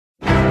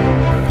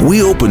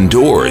We open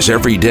doors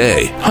every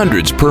day,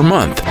 hundreds per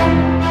month.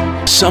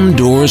 Some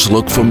doors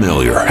look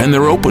familiar and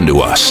they're open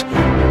to us.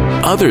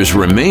 Others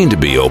remain to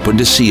be open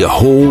to see a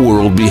whole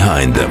world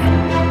behind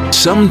them.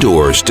 Some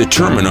doors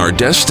determine our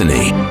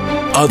destiny.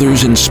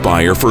 Others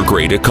inspire for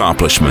great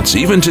accomplishments,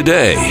 even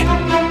today.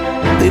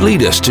 They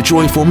lead us to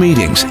joyful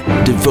meetings,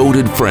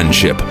 devoted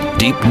friendship,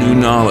 deep new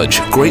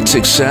knowledge, great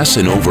success,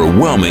 and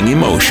overwhelming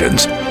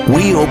emotions.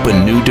 We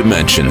open new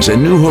dimensions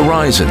and new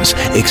horizons,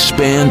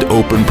 expand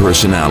open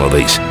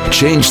personalities,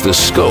 change the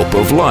scope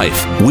of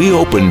life. We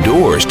open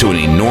doors to an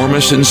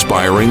enormous,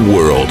 inspiring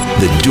world.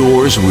 The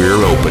doors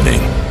we're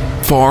opening.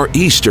 Far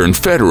Eastern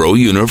Federal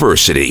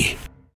University.